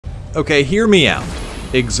Okay, hear me out.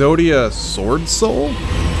 Exodia Swordsoul?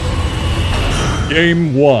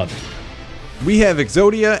 Game 1. We have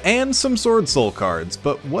Exodia and some Swordsoul cards,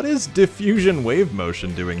 but what is Diffusion Wave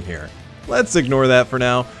Motion doing here? Let's ignore that for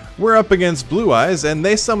now. We're up against Blue Eyes, and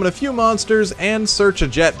they summon a few monsters and search a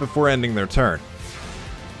jet before ending their turn.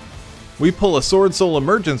 We pull a Swordsoul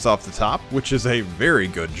Emergence off the top, which is a very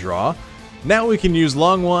good draw. Now we can use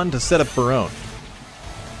Long Wand to set up our own.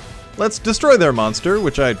 Let's destroy their monster,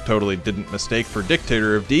 which I totally didn't mistake for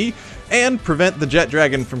Dictator of D, and prevent the Jet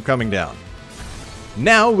Dragon from coming down.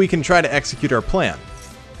 Now we can try to execute our plan.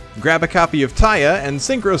 Grab a copy of Taya and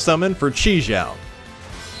Synchro Summon for Yugioh.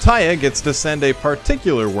 Taya gets to send a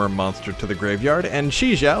particular worm monster to the graveyard, and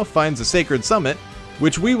Yugioh finds a Sacred Summit,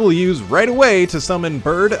 which we will use right away to summon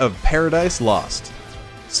Bird of Paradise Lost.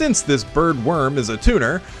 Since this bird worm is a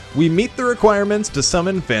tuner, we meet the requirements to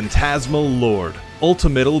summon Phantasmal Lord,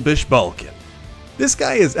 Ultimittle Bishbalkin. This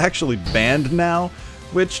guy is actually banned now,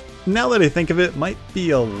 which, now that I think of it, might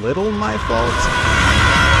be a little my fault.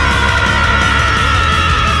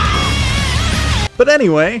 But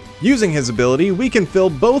anyway, using his ability, we can fill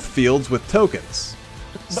both fields with tokens.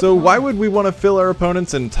 So why would we want to fill our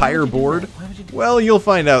opponent's entire board? Well, you'll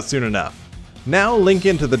find out soon enough. Now link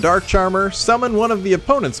into the Dark Charmer, summon one of the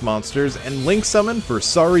opponent's monsters, and link summon for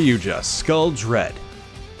Saryuja, Skull Dread.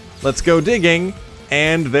 Let's go digging,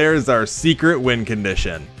 and there's our secret win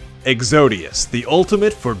condition. Exodius, the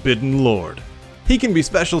ultimate Forbidden Lord. He can be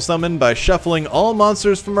special summoned by shuffling all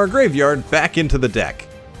monsters from our graveyard back into the deck.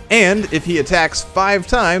 And if he attacks 5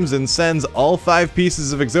 times and sends all 5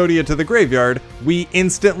 pieces of Exodia to the graveyard, we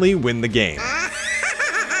instantly win the game.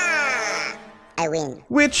 I win.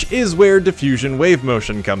 Which is where Diffusion Wave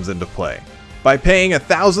Motion comes into play. By paying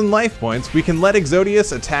 1,000 life points, we can let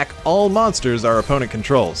Exodius attack all monsters our opponent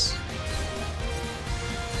controls.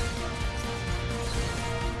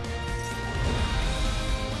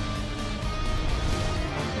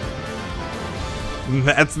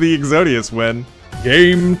 That's the Exodius win.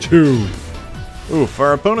 Game 2. Oof,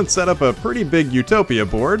 our opponent set up a pretty big Utopia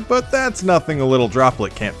board, but that's nothing a little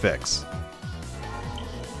droplet can't fix.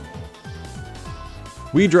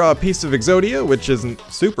 We draw a piece of Exodia, which isn't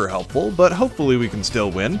super helpful, but hopefully we can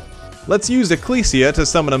still win. Let's use Ecclesia to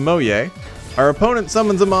summon a Moye. Our opponent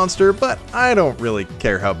summons a monster, but I don't really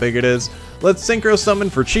care how big it is. Let's Synchro Summon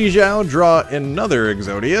for Yugioh, draw another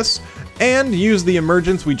Exodius, and use the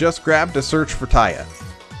emergence we just grabbed to search for Taya.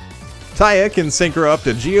 Taya can synchro up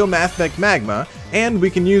to Geomathmic Magma, and we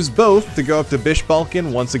can use both to go up to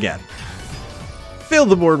Bishbalkin once again. Fill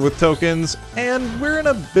the board with tokens, and we're in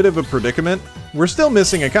a bit of a predicament. We're still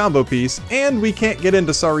missing a combo piece, and we can't get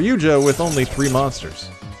into Saryuja with only 3 monsters.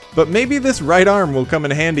 But maybe this right arm will come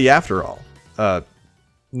in handy after all.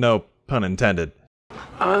 No pun intended.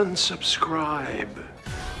 Unsubscribe.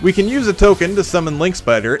 We can use a token to summon Link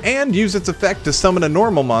Spider, and use its effect to summon a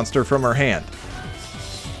normal monster from our hand.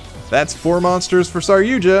 That's 4 monsters for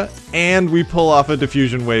Saryuja, and we pull off a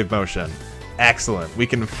Diffusion Wave Motion. Excellent, we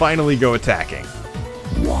can finally go attacking.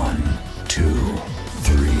 1, 2,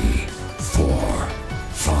 3, 4,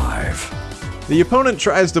 5. The opponent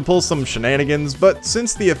tries to pull some shenanigans, but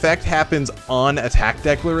since the effect happens on attack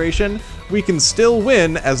declaration, we can still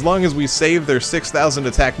win as long as we save their 6,000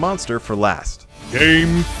 attack monster for last.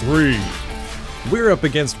 Game 3. We're up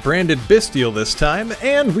against Branded Bestial this time,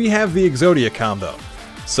 and we have the Exodia combo.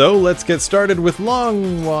 So let's get started with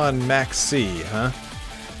Long Wand Max C, huh?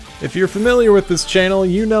 If you're familiar with this channel,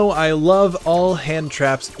 you know I love all hand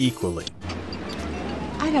traps equally.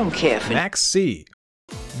 I don't care for Max C.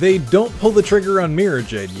 They don't pull the trigger on Mirror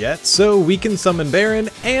Jade yet, so we can summon Baron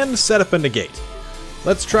and set up a negate.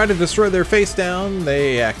 Let's try to destroy their face down,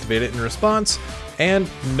 they activate it in response, and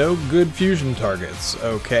no good fusion targets,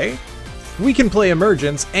 okay? We can play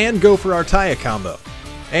Emergence and go for our Taya combo.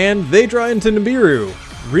 And they draw into Nibiru.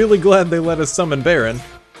 Really glad they let us summon Baron.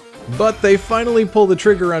 But they finally pull the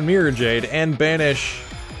trigger on Mirror Jade and banish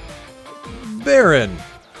Baron.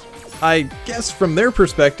 I guess from their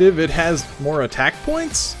perspective it has more attack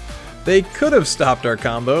points? They could have stopped our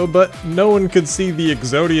combo, but no one could see the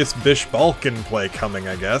Exodius Bishbalkin play coming,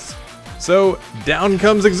 I guess. So down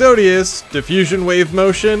comes Exodius, Diffusion Wave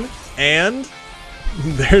Motion, and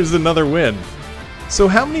there's another win. So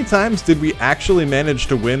how many times did we actually manage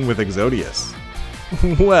to win with Exodius?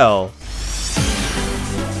 Well...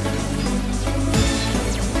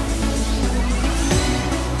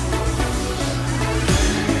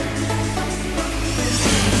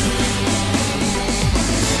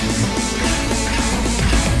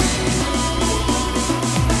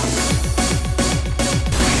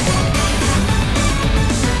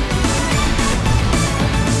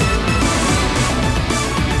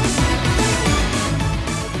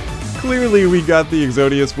 Clearly we got the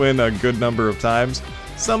Exodia win a good number of times.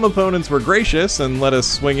 Some opponents were gracious and let us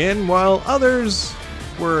swing in, while others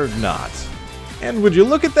were not. And would you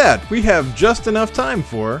look at that, we have just enough time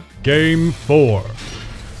for Game 4.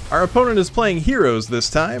 Our opponent is playing heroes this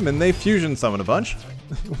time, and they fusion summon a bunch.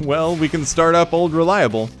 Well, we can start up Old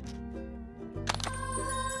Reliable.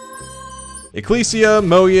 Ecclesia,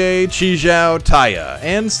 Moye, Yugioh, Taya,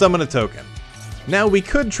 and summon a token. Now we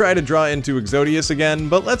could try to draw into Exodia again,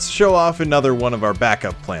 but let's show off another one of our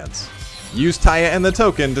backup plans. Use Taya and the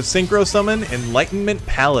token to synchro summon Enlightenment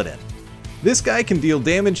Paladin. This guy can deal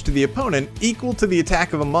damage to the opponent equal to the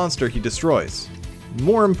attack of a monster he destroys.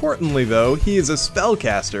 More importantly though, he is a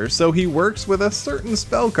spellcaster, so he works with a certain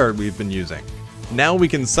spell card we've been using. Now we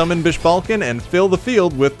can summon Bishbalkan and fill the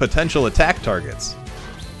field with potential attack targets.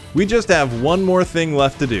 We just have one more thing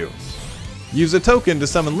left to do. Use a token to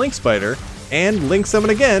summon Link Spider, and Link Summon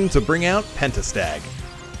again to bring out Pentastag.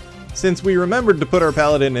 Since we remembered to put our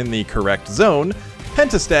Paladin in the correct zone,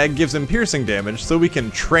 Pentastag gives him piercing damage so we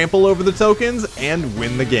can trample over the tokens and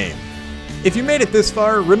win the game. If you made it this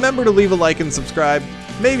far, remember to leave a like and subscribe.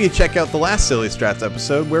 Maybe check out the last Silly Strats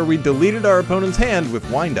episode where we deleted our opponent's hand with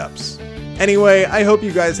wind-ups. Anyway, I hope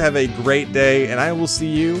you guys have a great day, and I will see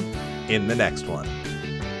you in the next one.